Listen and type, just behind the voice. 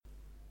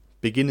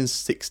Beginners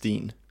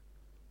 16.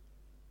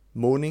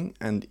 Morning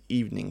and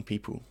evening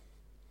people.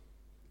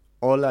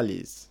 Hola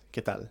Liz,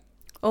 ¿qué tal?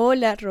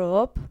 Hola,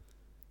 Rob.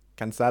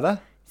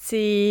 ¿Cansada?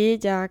 Sí,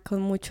 ya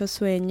con mucho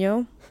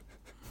sueño.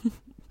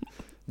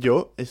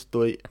 Yo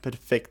estoy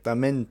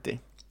perfectamente.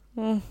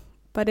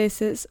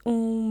 Pareces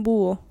un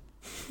búho.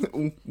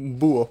 Un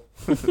búho.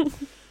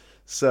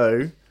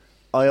 So,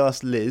 I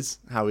asked Liz,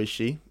 how is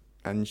she?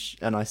 And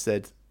I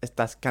said,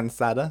 ¿Estás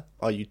cansada?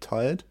 Are you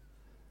tired?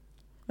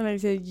 And I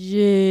said,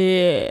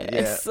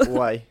 yes. Yeah,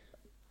 why?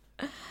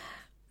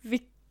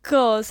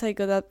 Because I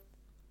got up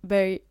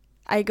very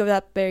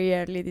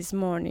early this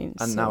morning.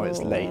 And now it's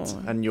late.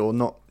 And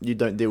you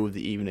don't deal with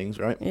the evenings,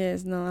 right?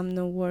 Yes, no, I'm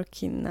not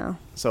working now.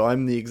 So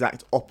I'm the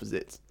exact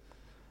opposite,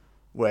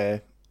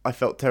 where I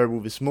felt terrible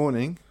this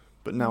morning,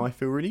 but now I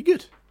feel really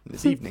good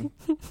this evening.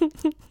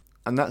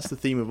 And that's the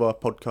theme of our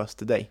podcast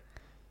today.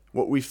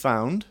 What we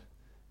found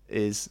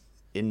is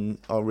in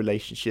our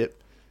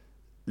relationship,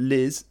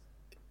 Liz,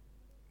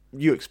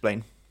 you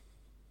explain.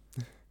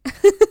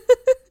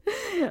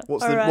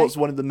 What's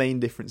one of the main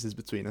differences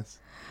between us?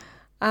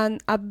 I'm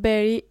a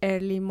very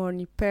early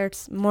morning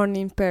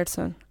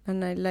person,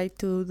 and I like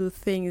to do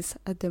things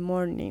at the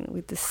morning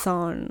with the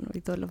sun,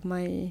 with all of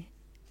my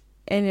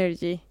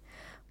energy.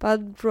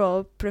 But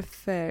Rob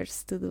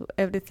prefers to do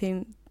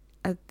everything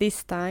at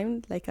this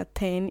time, like at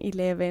 10,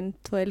 11,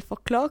 12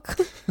 o'clock,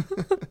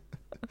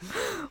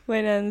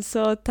 when I'm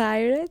so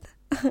tired.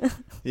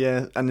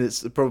 Yeah, and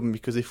it's a problem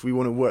because if we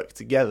want to work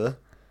together,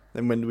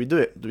 then when do we do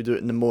it? Do we do it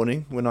in the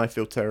morning when I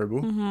feel terrible?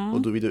 Or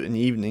do we do it in the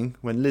evening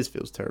when Liz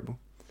feels terrible?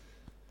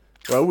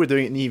 Well, we're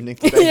doing it in the evening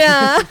today.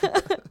 Yeah,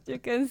 you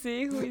can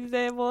see who is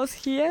the boss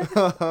here.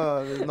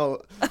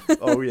 Not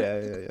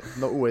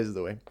always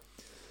the way.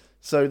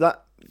 So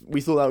we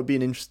thought that would be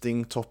an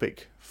interesting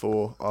topic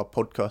for our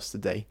podcast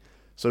today.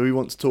 So we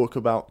want to talk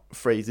about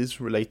phrases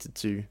related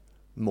to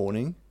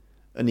morning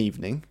and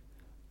evening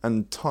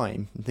and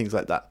time and things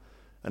like that.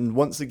 And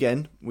once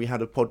again, we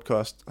had a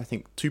podcast, I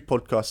think 2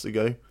 podcasts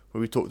ago, where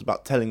we talked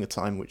about telling the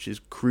time, which is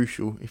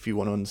crucial if you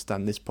want to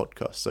understand this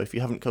podcast. So if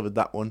you haven't covered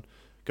that one,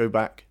 go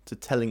back to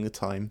telling the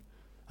time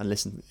and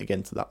listen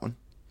again to that one.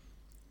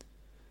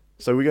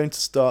 So we're going to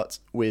start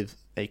with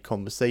a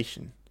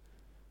conversation.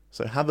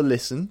 So have a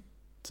listen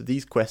to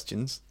these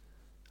questions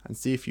and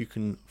see if you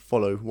can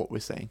follow what we're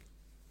saying.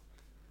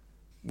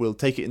 We'll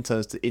take it in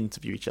turns to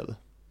interview each other.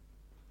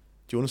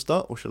 Do you want to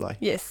start or shall I?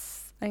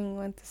 Yes, I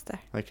want to start.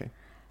 Okay.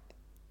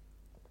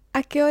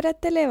 ¿A qué hora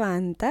te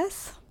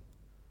levantas?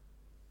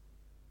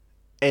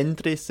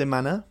 Entre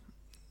semana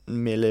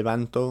me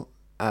levanto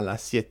a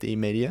las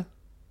 7:30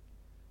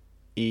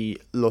 y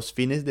los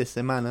fines de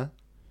semana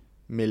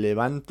me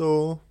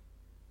levanto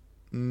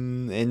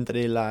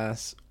entre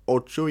las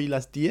 8 y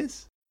las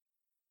 10.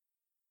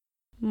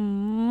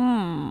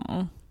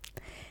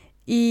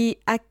 ¿Y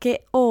a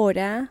qué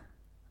hora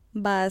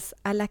vas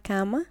a la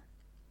cama?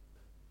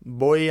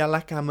 Voy a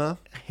la cama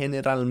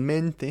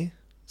generalmente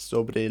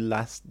sobre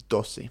las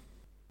 12.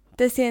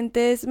 ¿Te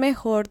sientes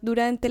mejor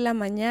durante la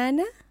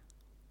mañana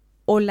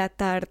o la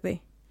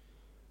tarde?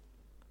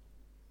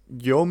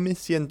 Yo me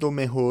siento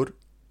mejor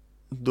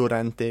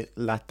durante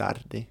la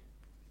tarde,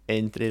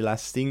 entre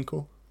las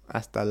 5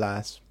 hasta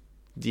las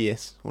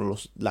 10 o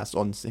las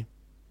 11.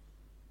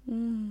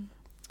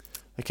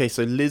 Okay,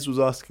 so Liz was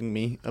asking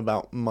me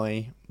about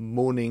my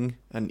morning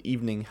and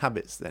evening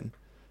habits then.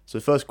 So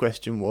first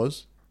question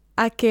was,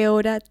 ¿A qué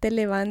hora te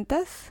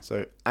levantas?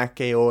 so a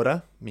qué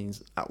hora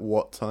means at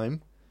what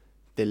time.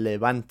 Te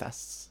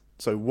levantas.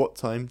 So what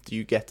time do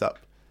you get up?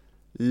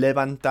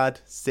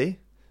 Levantarse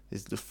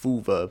is the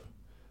full verb.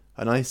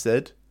 And I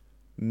said,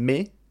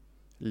 me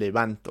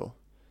levanto.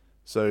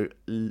 So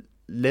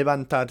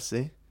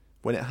levantarse,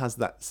 when it has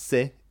that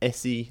se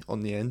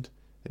on the end,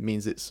 it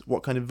means it's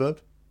what kind of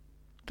verb?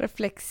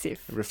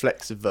 Reflexive. A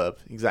reflexive verb,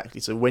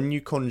 exactly. So when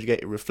you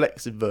conjugate a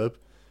reflexive verb,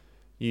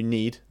 you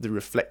need the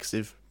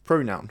reflexive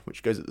pronoun,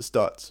 which goes at the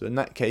start. So in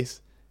that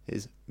case,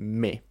 is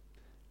me.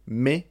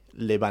 Me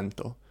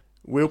levanto.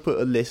 We'll put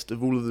a list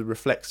of all of the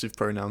reflexive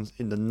pronouns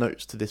in the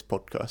notes to this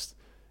podcast.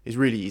 It's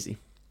really easy.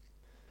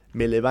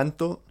 Me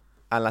levanto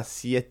a las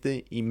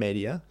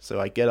 7:30.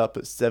 So I get up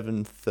at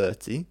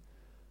 7:30.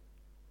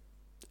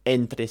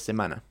 Entre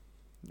semana.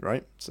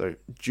 Right? So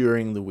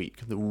during the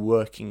week, the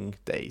working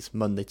days,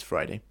 Monday to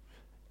Friday.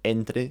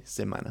 Entre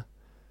semana.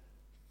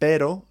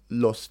 Pero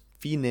los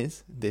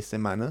fines de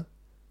semana,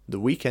 the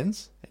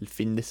weekends, el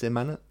fin de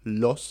semana,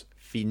 los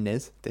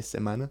fines de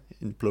semana,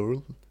 in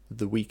plural,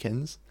 the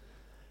weekends,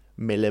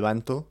 me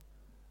levanto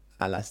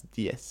a las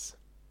 10.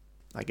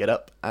 I get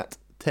up at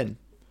 10.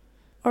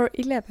 Or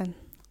 11.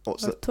 Or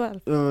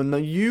 12. No,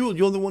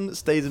 you're the one that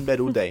stays in bed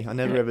all day. I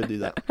never ever do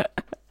that.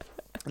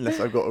 Unless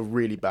I've got a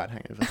really bad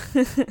hangover.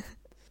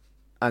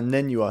 And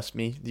then you asked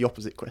me the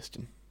opposite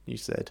question. You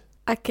said,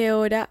 ¿A qué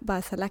hora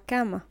vas a la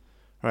cama?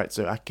 Right,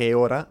 so a qué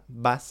hora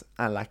vas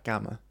a la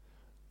cama?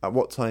 At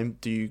what time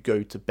do you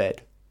go to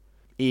bed?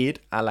 Ir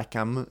a la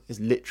cama is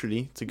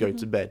literally to go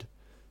to bed.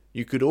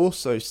 You could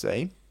also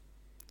say,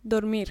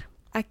 Dormir.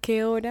 ¿A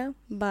qué hora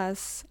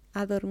vas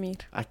a dormir?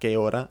 ¿A qué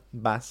hora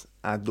vas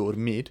a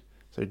dormir?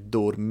 So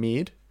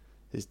dormir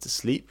is to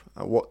sleep.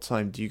 At what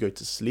time do you go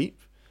to sleep?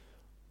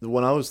 The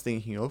one I was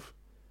thinking of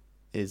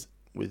is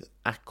with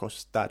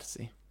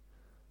acostarse.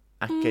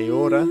 ¿A qué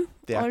hora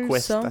te also.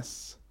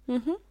 acuestas?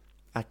 Mhm.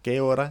 ¿A qué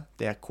hora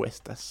te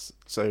acuestas?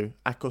 So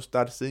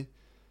acostarse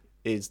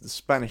is the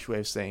Spanish way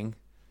of saying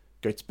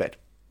go to bed.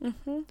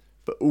 Mhm.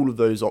 But all of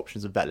those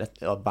options are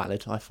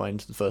valid. I find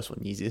the first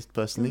one easiest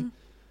personally. Mhm.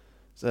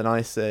 So then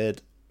I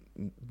said,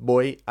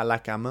 voy a la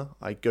cama.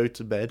 I go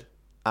to bed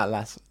a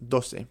las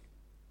 12,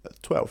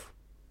 at 12.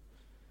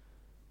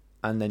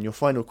 And then your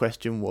final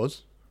question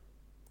was,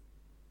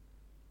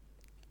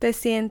 ¿Te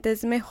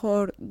sientes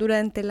mejor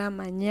durante la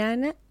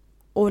mañana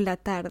o la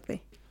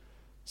tarde?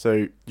 so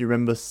you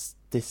remember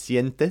te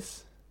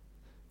sientes?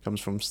 Comes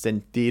from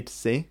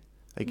sentirse.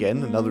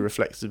 Again, another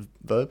reflexive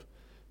verb.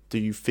 Do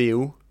you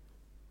feel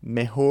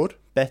mejor,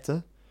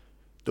 better,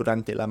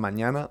 durante la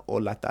mañana o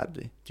la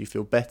tarde? Do you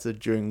feel better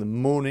during the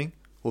morning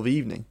or the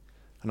evening?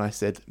 And I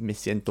said, me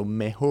siento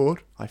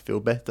mejor, I feel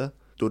better,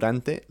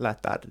 durante la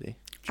tarde.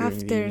 During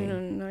the evening.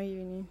 Afternoon, no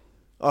evening.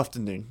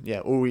 Afternoon, yeah.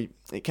 Or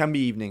it can be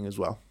evening as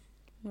well.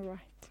 All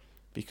right.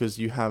 Because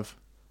you have,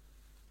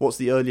 what's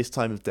the earliest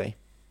time of day?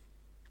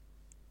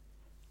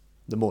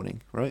 The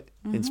morning, right?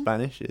 In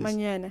Spanish is.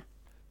 Mañana.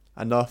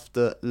 And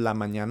after la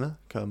mañana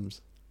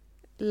comes.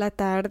 La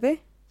tarde.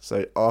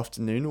 So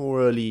afternoon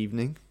or early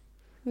evening.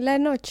 La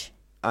noche.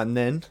 And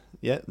then,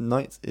 yeah,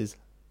 night is.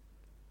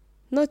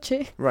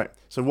 Noche. Right.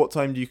 So what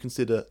time do you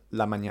consider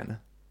la mañana?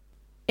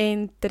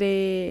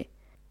 Entre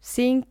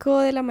 5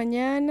 de la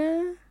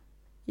mañana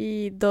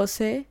y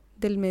 12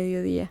 del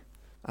mediodía.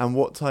 And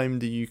what time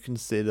do you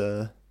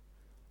consider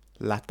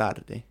la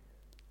tarde?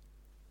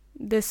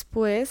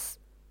 Después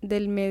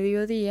del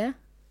mediodía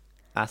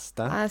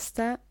Hasta.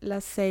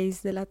 las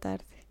 6 de la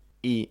tarde.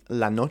 Y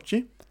la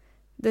noche?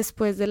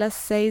 Después de las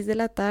 6 de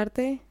la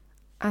tarde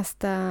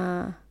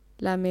hasta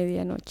la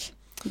medianoche.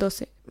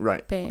 12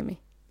 Right. p.m.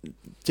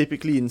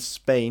 Typically in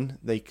Spain,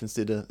 they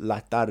consider la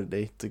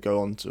tarde to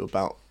go on to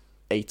about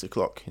 8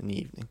 o'clock in the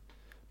evening.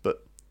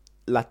 But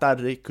la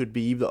tarde could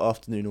be either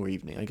afternoon or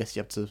evening. I guess you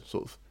have to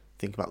sort of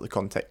think about the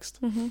context.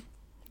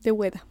 De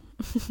weather.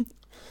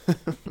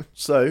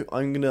 So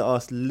I'm going to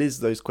ask Liz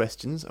those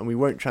questions, and we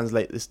won't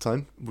translate this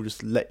time. We'll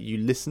just let you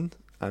listen,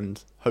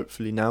 and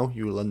hopefully now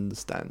you will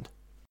understand.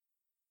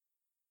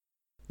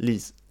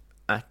 Liz,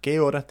 ¿a qué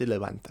hora te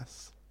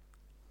levantas?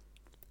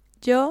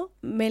 Yo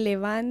me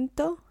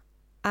levanto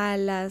a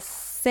las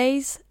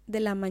 6 de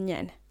la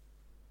mañana.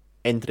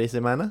 ¿Entre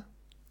semana?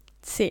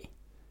 Sí.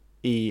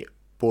 ¿Y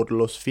por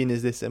los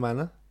fines de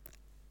semana?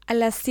 A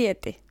las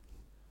 7.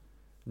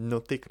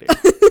 No te creo.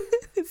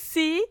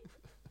 Sí.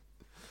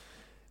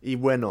 Y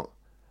bueno,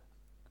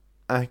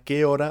 ¿a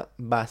qué hora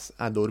vas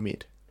a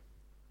dormir?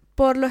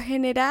 Por lo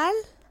general,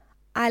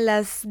 a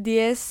las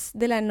 10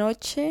 de la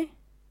noche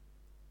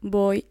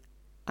voy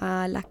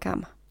a la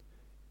cama.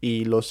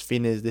 ¿Y los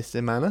fines de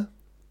semana?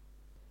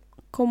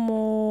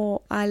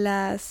 Como a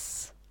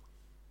las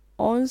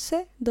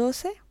 11,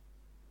 12.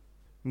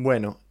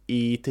 Bueno,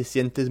 ¿y te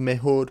sientes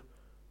mejor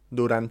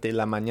durante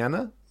la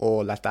mañana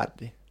o la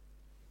tarde?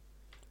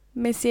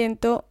 Me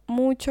siento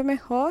mucho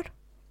mejor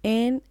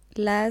en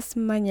las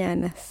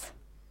mañanas.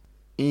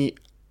 ¿Y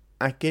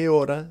a qué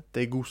hora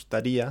te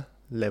gustaría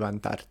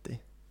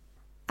levantarte?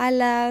 A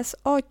las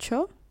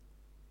 8.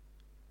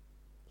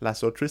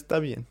 Las 8 está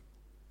bien.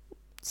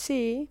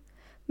 Sí.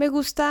 Me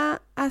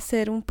gusta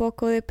hacer un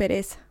poco de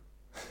pereza.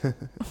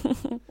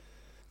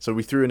 So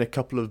we threw in a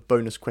couple of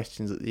bonus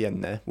questions at the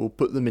end there. We'll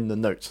put them in the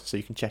notes so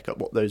you can check up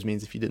what those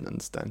means if you didn't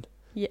understand.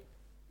 Yeah.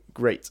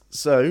 Great.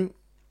 So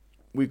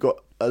we've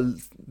got a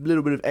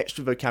little bit of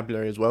extra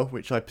vocabulary as well,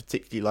 which I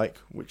particularly like,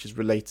 which is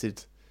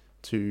related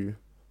to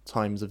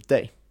times of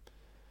day.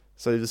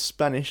 So the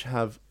Spanish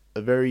have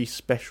a very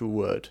special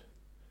word.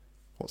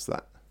 What's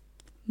that?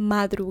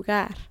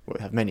 Madrugar. Well,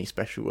 we have many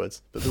special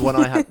words, but the one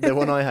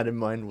I had in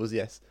mind was,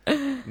 yes,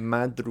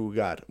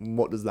 madrugar.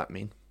 What does that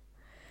mean?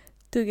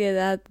 To get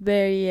up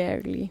very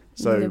early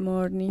So, in the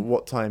morning.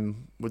 What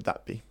time would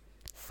that be?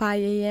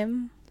 5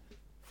 a.m.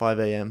 5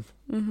 a.m.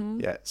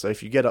 Yeah, so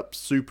if you get up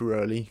super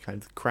early,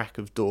 kind of the crack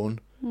of dawn,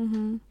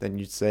 then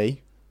you'd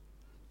say,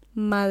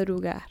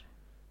 Madrugar.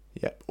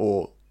 yeah,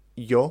 or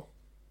yo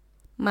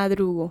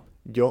Madrugo.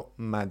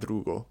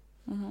 madrugo.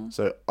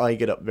 So I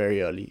get up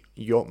very early.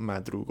 Yo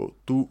madrugo.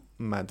 Tú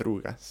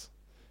madrugas.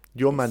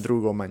 Yo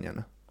madrugo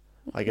mañana.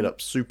 I get up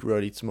super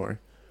early tomorrow.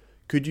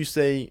 Could you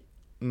say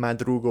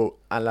madrugo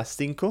a las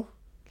 5?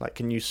 Like,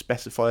 can you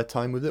specify a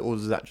time with it, or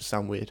does that just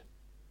sound weird?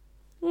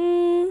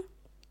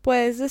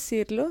 Puedes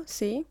decirlo,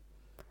 sí.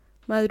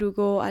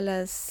 Madrugo a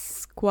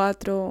las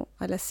 4,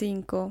 a las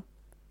 5,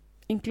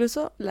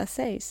 incluso las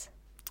 6.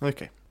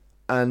 Okay.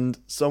 And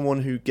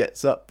someone who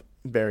gets up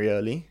very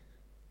early.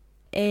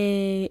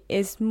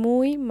 Es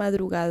muy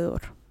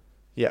madrugador.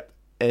 Yep.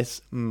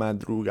 Es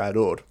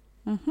madrugador.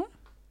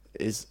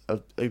 Is a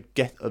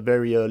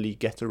very early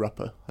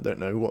getter-upper. I don't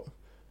know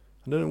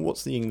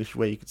what's the English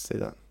way you could say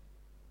that.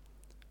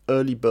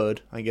 early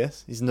bird, I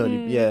guess. He's an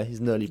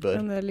early bird.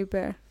 An early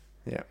bird.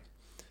 Yeah.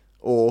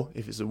 Or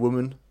if it's a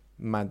woman,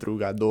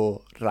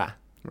 madrugadora.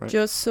 Right?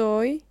 Yo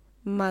soy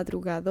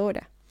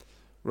madrugadora.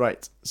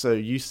 Right. So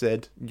you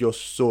said yo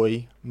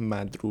soy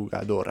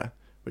madrugadora,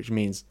 which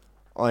means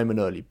I'm an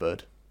early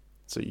bird.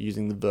 So you're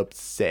using the verb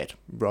ser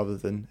rather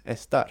than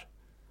estar.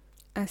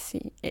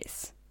 Así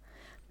es.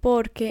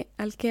 Porque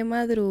al que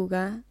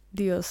madruga,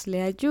 Dios le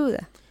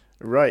ayuda.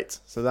 Right.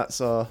 So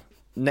that's our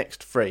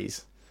next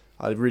phrase.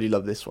 I really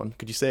love this one.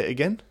 Could you say it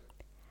again?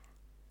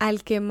 Al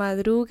que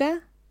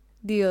madruga,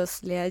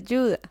 Dios le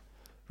ayuda.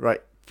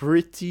 Right.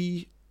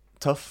 Pretty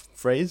tough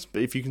phrase,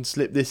 but if you can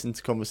slip this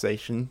into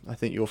conversation, I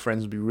think your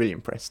friends will be really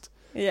impressed.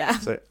 Yeah.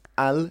 So,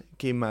 al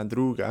que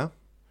madruga,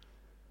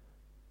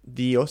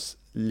 Dios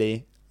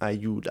le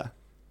ayuda.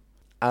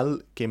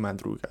 Al que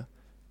madruga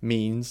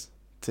means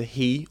to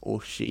he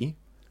or she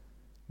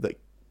that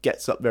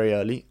gets up very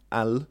early.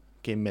 Al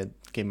que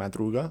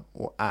madruga,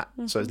 or at.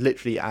 So it's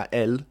literally a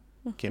él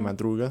que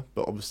madruga,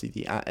 but obviously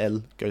the a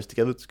él goes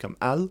together to become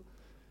al.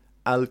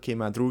 Al que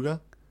madruga,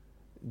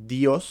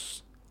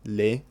 Dios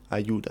le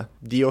ayuda.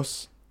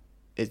 Dios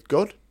is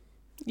God.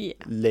 Yeah.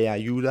 Le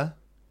ayuda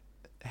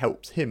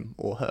helps him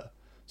or her.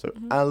 So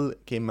al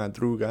que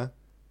madruga,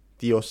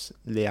 Dios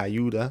le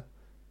ayuda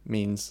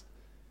means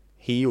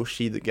he or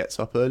she that gets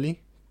up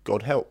early,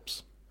 God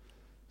helps.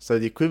 So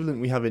the equivalent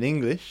we have in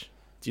English,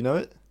 do you know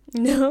it?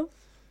 No.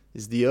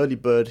 Is the early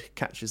bird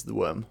catches the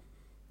worm.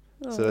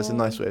 So that's a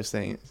nice way of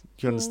saying it.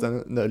 Do you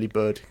understand it? An early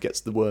bird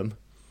gets the worm.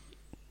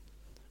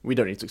 We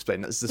don't need to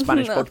explain that. It's a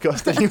Spanish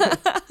podcast anyway.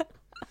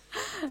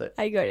 So,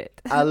 I got it.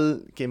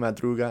 al que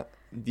madruga,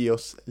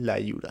 Dios la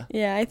ayuda.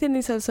 Yeah, I think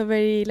it's also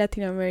very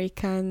Latin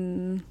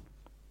American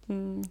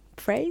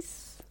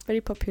phrase.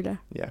 Very popular.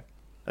 Yeah.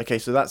 Okay,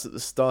 so that's at the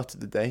start of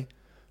the day.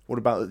 What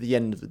about at the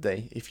end of the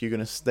day? If you're going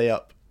to stay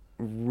up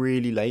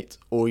really late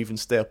or even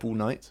stay up all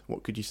night,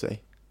 what could you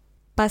say?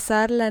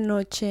 Pasar la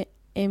noche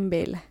en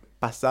vela.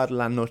 Pasar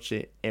la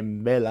noche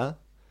en vela.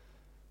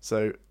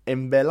 So,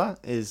 en vela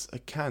is a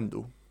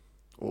candle.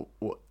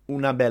 Or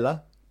una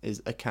vela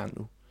is a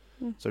candle.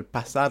 So,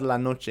 pasar la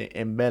noche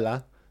en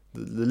vela,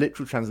 the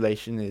literal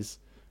translation is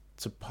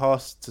to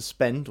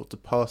spend or to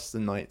pass the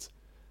night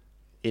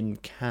in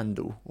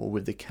candle or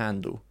with the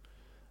candle.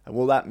 And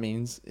what that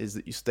means is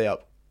that you stay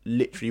up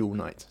literally all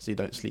night, so you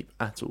don't sleep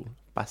at all.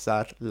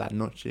 Pasar la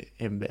noche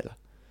en vela.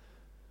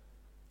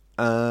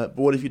 But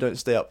what if you don't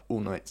stay up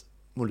all night?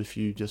 What if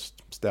you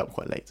just stay up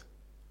quite late?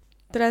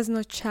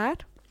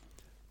 Trasnochar.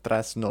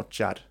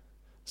 Trasnochar.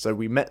 So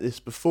we met this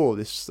before,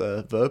 this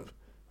verb,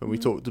 when we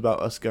talked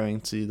about us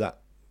going to that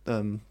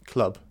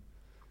club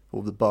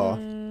or the bar.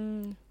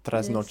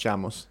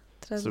 Trasnochamos.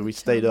 So we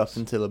stayed up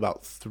until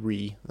about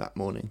 3 that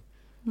morning.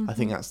 I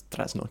think that's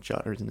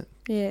trasnochar, isn't it?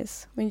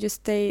 Yes, when you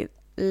stay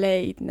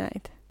late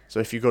night. So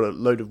if you've got a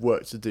load of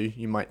work to do,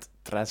 you might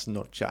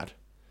trasnochar.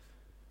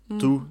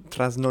 ¿Tú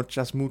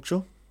trasnochas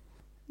mucho?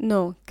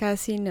 No,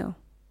 casi no.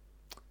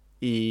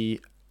 ¿Y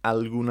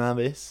alguna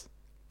vez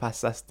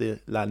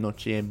pasaste la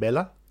noche en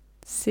vela?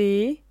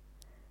 Sí,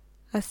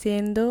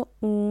 haciendo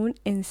un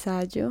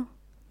ensayo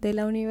de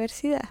la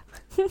universidad.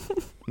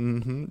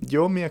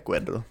 Yo me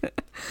acuerdo.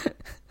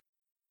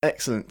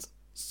 Excellent.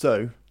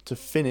 So, to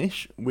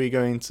finish, we're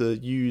going to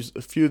use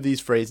a few of these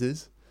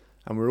phrases,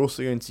 and we're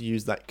also going to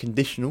use that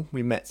conditional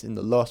we met in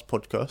the last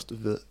podcast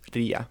of the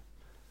RIA,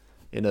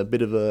 in a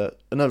bit of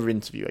another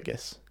interview, I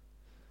guess.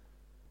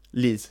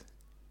 Liz,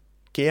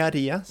 ¿qué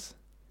harías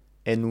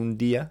en un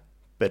día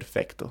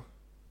perfecto?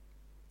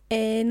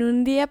 En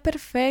un día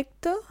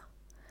perfecto,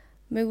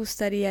 me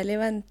gustaría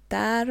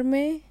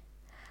levantarme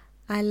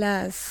a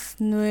las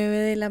 9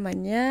 de la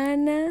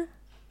mañana,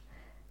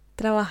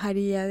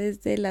 trabajaría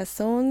desde las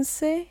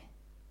 11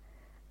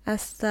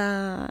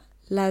 hasta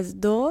las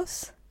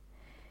 2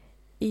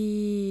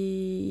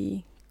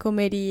 y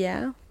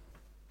comería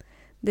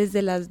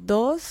desde las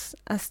 2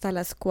 hasta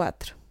las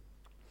 4.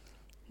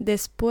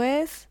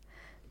 Después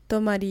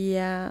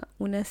tomaría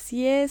una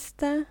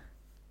siesta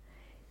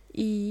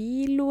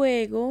y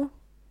luego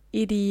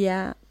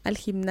iría al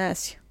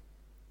gimnasio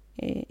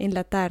en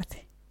la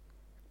tarde.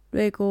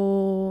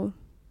 Luego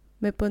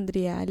me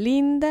pondría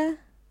linda,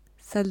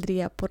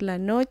 saldría por la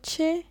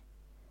noche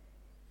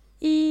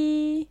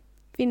y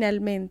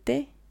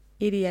finalmente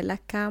iría a la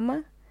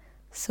cama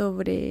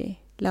sobre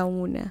la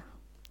 1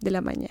 de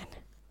la mañana.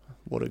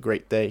 What a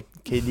great day.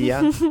 Qué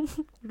día.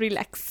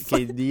 Relax.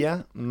 Qué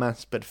día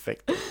más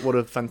perfecto. What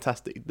a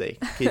fantastic day.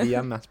 Qué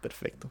día más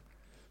perfecto.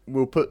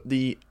 We'll put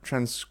the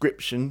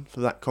transcription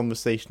for that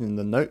conversation in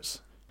the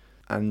notes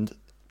and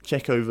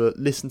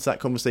listen to that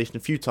conversation a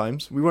few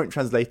times. We won't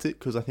translate it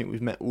because I think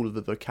we've met all of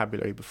the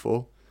vocabulary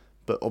before,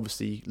 but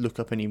obviously look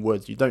up any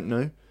words you don't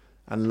know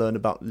and learn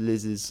about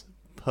Liz's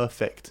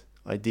perfect,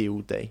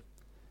 ideal day.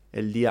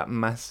 El día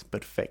más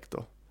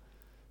perfecto.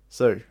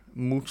 So,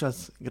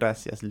 muchas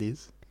gracias,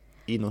 Liz,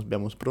 y nos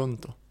vemos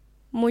pronto.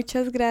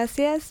 Muchas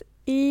gracias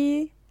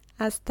y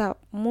hasta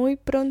muy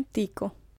prontico.